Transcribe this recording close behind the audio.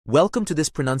Welcome to this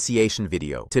pronunciation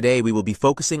video. Today we will be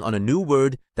focusing on a new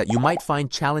word that you might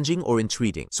find challenging or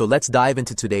intriguing. So let's dive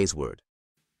into today's word.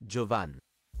 Giovan,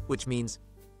 which means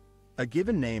a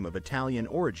given name of Italian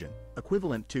origin,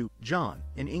 equivalent to John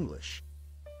in English.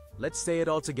 Let's say it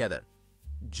all together.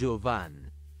 Giovan.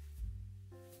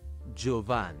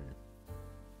 Giovan.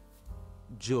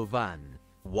 Giovan.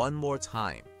 One more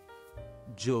time.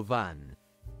 Giovan.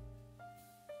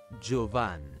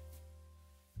 Giovan.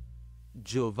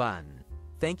 Giovan.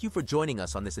 Thank you for joining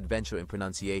us on this adventure in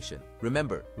pronunciation.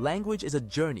 Remember, language is a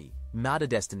journey, not a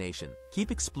destination.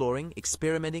 Keep exploring,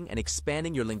 experimenting, and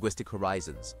expanding your linguistic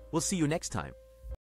horizons. We'll see you next time.